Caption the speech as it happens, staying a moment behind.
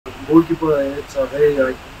goalkeeper, it's a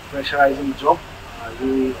very pressurizing job.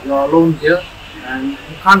 You're alone here, and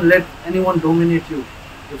you can't let anyone dominate you.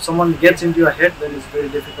 If someone gets into your head, then it's very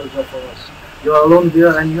difficult job for us. You're alone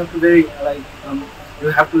there, and you have to you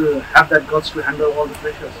have to have that guts to handle all the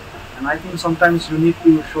pressures. And I think sometimes you need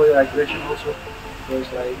to show your aggression also, because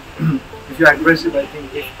if you're aggressive, I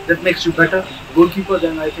think if that makes you better goalkeeper,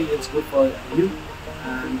 then I think it's good for you.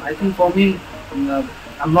 And I think for me,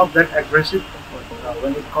 I'm not that aggressive, but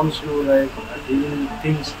when it comes to dealing with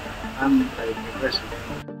things, I'm aggressive.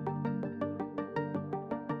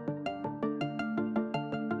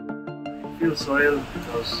 I feel surreal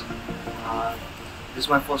because this is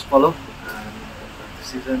my first follow, and this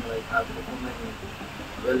season I'm performing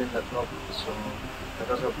well in the club, so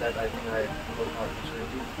because of that I think I got an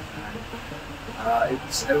opportunity, and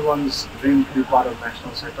it's everyone's dream to be part of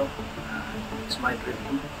national setup, and it's my dream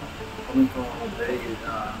too. Coming from a very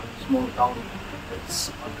small town, it's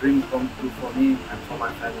a dream come true for me and for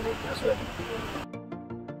my family as well.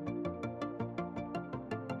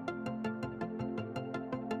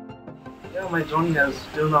 Yeah, my journey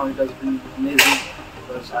till now it has been amazing,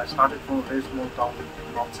 because I started from a very small town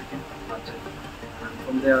in North Sikkim, Lachen, and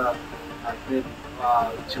from there I played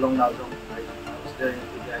Shillong Lachen. I was there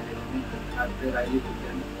with the academy, and I played I-League with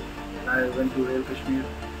them. Then I went to Real Kashmir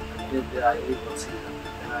and played the I-League for season.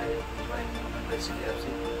 Then I joined FC,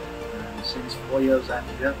 and since 4 years I'm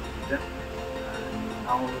here with them. And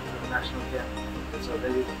now the national game, it's a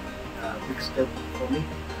very big step for me,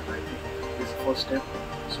 and I think this is the first step.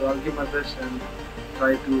 So I'll give my best and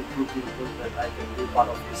try to prove to people that I can be part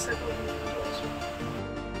of this setup in the future also.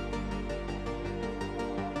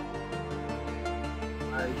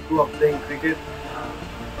 I grew up playing cricket,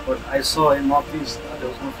 but I saw in Northeast there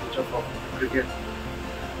was no future for cricket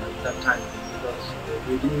at that time, because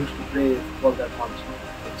we didn't used to play football that much.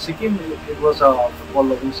 In Sikkim, it was a football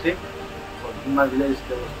loving state, but in my village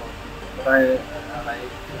there was not. But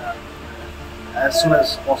as soon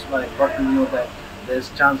as possible, I got to know that there's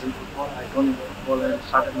chance in football. I joined in football and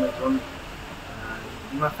started my journey.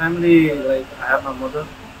 In my family, I have my mother,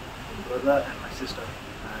 brother, and my sister.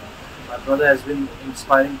 And my brother has been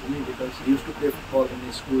inspiring to me because he used to play football in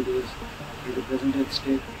his school days. He represented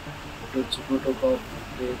state, played Super Cup,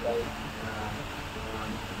 played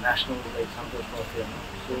national Santosh Trophy.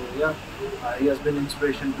 So yeah, he has been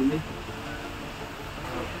inspiration to me.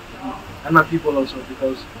 And my people also,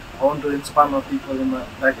 because I want to inspire my people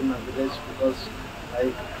back in my village, because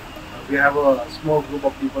we have a small group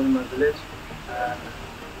of people in my village, and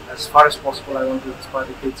as far as possible I want to inspire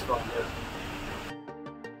the kids from here.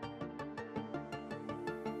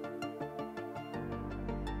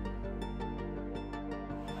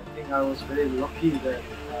 I think I was very lucky that,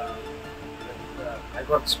 I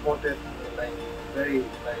got spotted very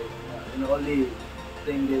in early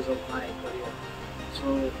playing days of my career.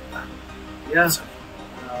 So yeah,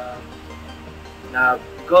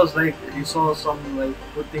 because he saw some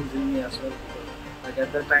good things in me as well. Because,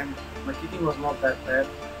 at that time my kicking was not that bad,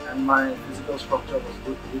 and my physical structure was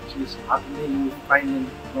good, which is hardly you find in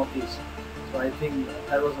Northeast. So I think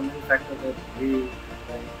that was a main factor that they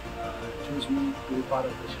choose me to be part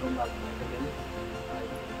of the Shillong Academy.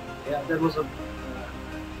 Yeah, that was a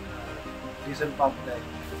decent part that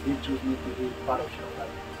they choose me to be part of Shillong,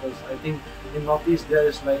 because I think in Northeast there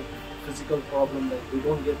is physical problem, we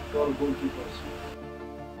don't get tall goalkeepers.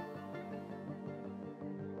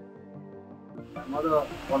 My mother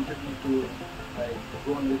wanted me to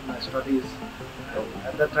go on with my studies.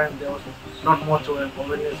 At that time there was not much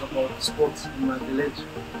awareness about sports in my village,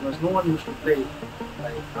 because no one used to play.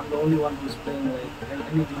 I'm the only one who's playing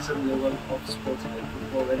any decent level of sports,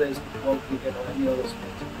 football, whether it's football, cricket, or any other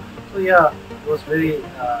sports. So yeah, it was very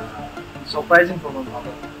surprising for my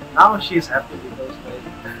mother. Now she's happy because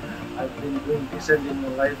I've been doing decent in my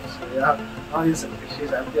life. So yeah, now she's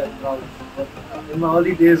happy and proud. But in my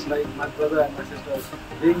early days, my brother and my sister,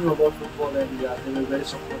 they knew about football, and yeah, they were very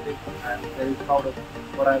supportive and very proud of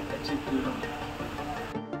what I've achieved till now.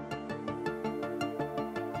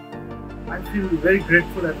 I feel very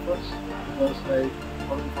grateful at first, because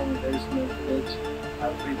coming from a very small village,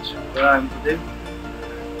 I've reached where I am today.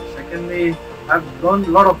 Secondly, I've learned a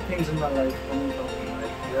lot of things in my life coming from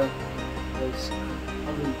here. Because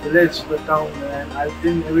from the village to the town, and I've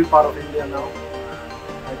been every part of India now.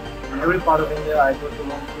 In every part of India, I got to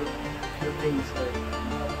learn few things from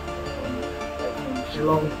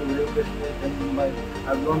Shillong to Real Kashmir and Mumbai.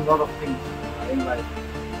 I've learned a lot of things in life.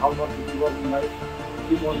 How not to give up in life,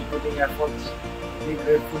 keep on putting efforts, be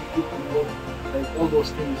grateful, keep on work, all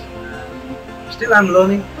those things. And still I'm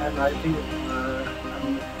learning, and I think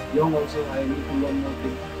I'm young also, I need to learn more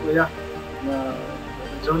things. So yeah,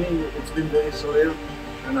 the journey, it's been very surreal,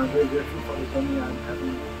 and I'm very grateful for the journey I'm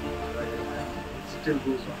having right now, and it still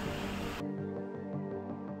goes on.